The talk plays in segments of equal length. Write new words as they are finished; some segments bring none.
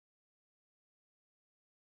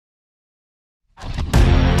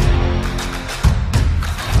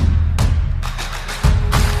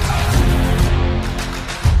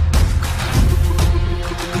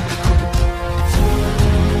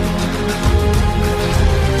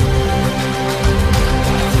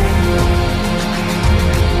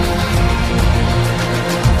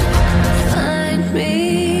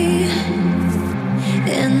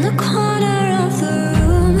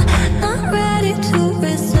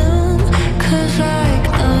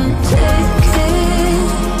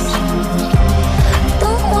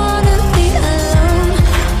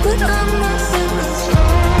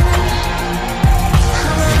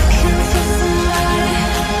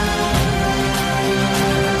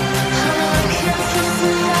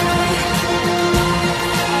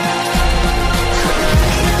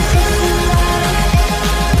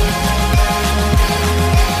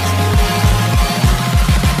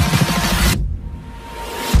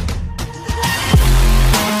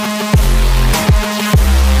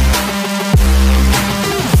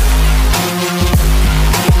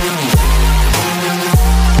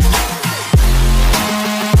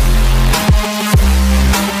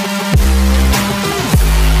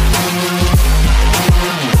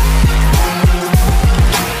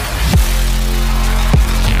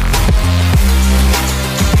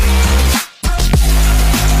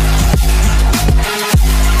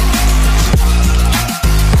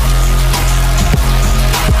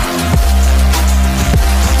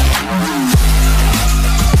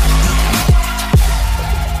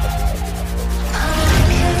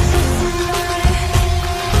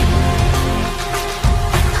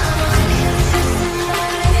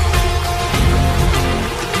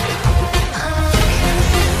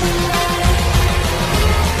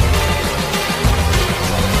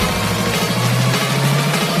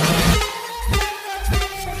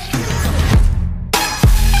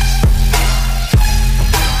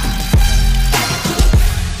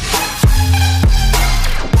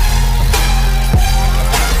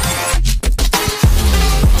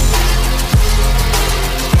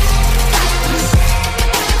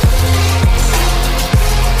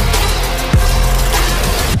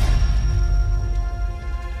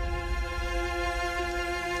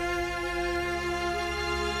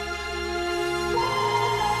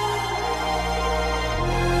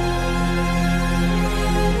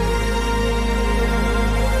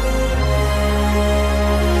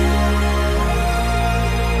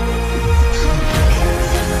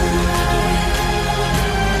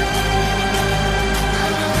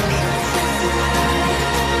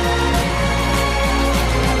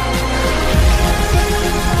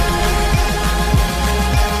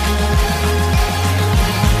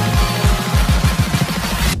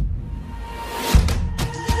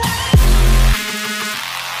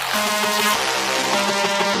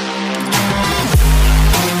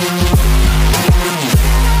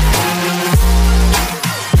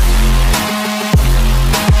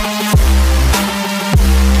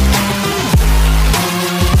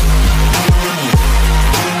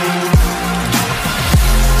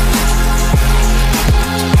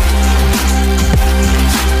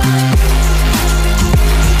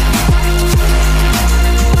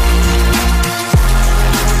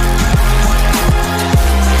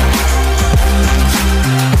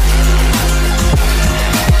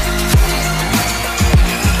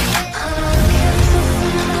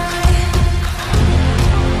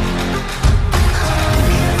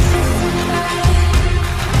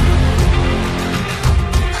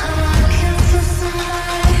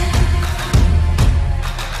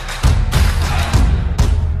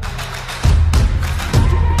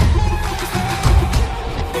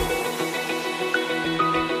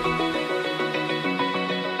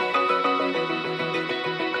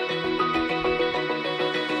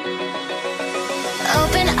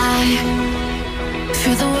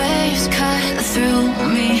Feel the waves cut through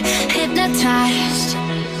me, hypnotized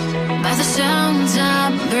by the sounds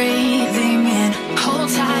I'm breathing in. Hold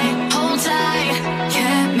tight,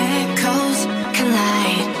 chemicals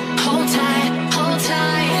collide. Hold tight, hold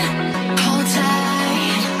tight, hold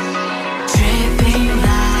tight. Dripping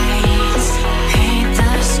lights paint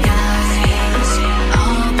the skies,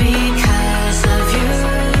 all because of you.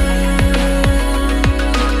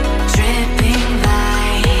 Dripping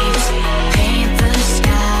lights paint the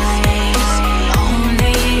skies,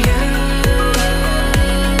 only you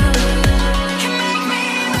can make me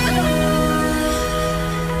move.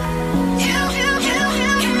 You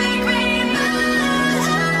can make me move.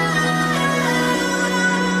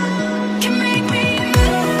 Can make me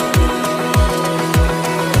move.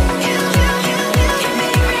 You can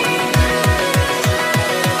make me move.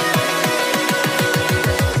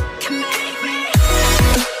 Can make me.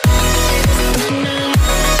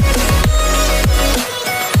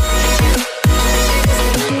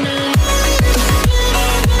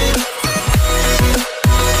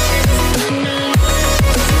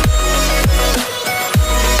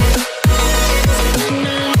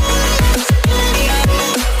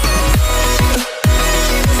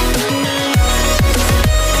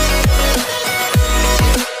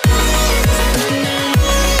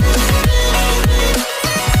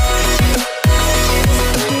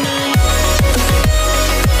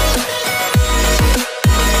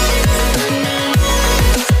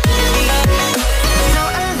 So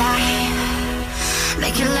alive,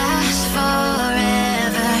 make it last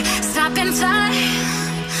forever. Stop in time,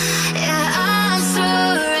 yeah, I'm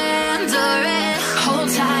surrendering. Hold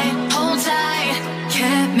tight,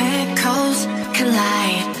 chemicals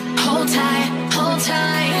collide. Hold tight, hold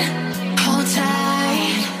tight, hold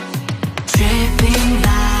tight. Dripping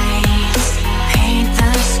lights paint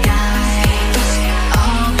the skies,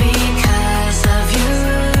 all because of you.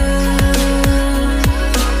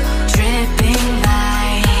 Dripping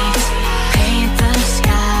lights paint the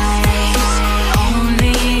skies,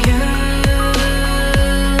 only you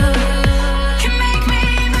can make me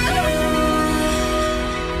move.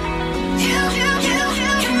 You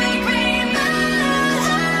can make me move.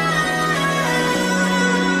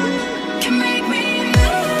 Can make me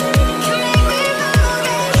move. Can make me move.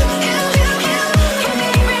 You can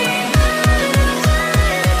make me move.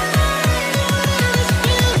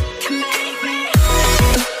 Can make me.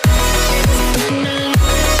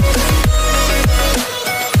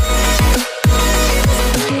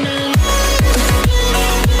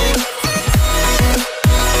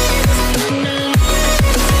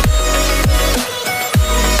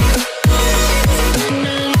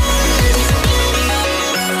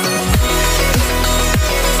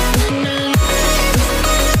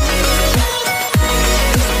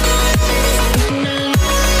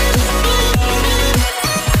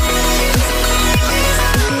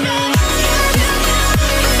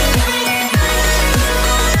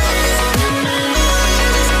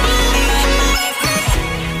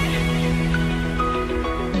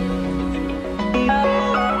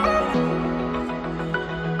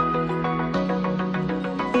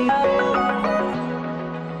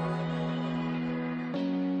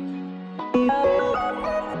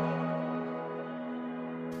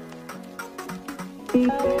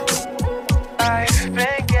 I've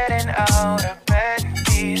been getting out of bed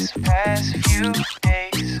these past few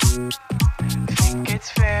days. Think it's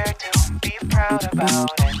fair to be proud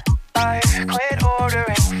about it. I've quit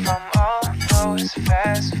ordering from all those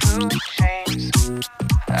fast food chains.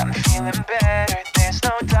 I'm feeling better, there's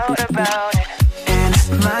no doubt about it. And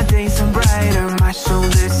my days are brighter, my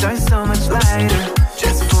shoulders are so much lighter.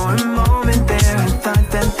 Just for a moment there, I thought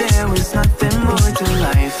that there was nothing more to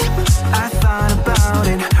life. I thought about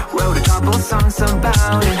it, wrote a couple songs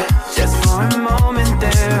about it. Just for a moment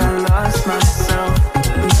there, I lost myself.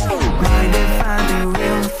 Mind if I be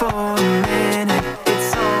real for a minute?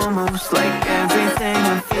 It's almost like everything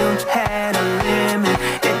I feel had a limit.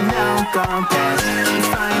 It now gone past,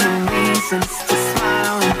 finding reasons to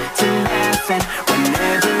smile and to laugh. And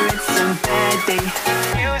whenever it's a bad day,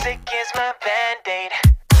 music is my band-aid.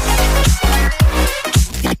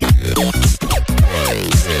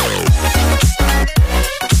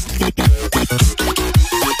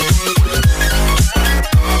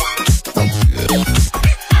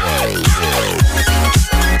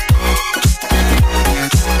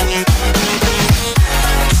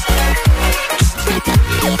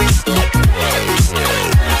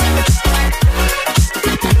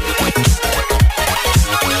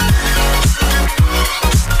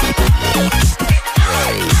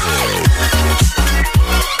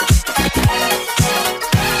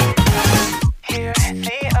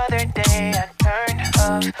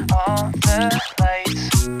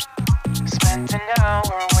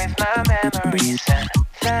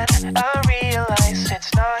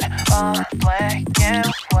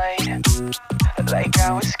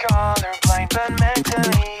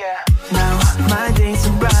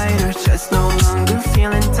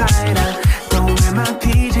 feeling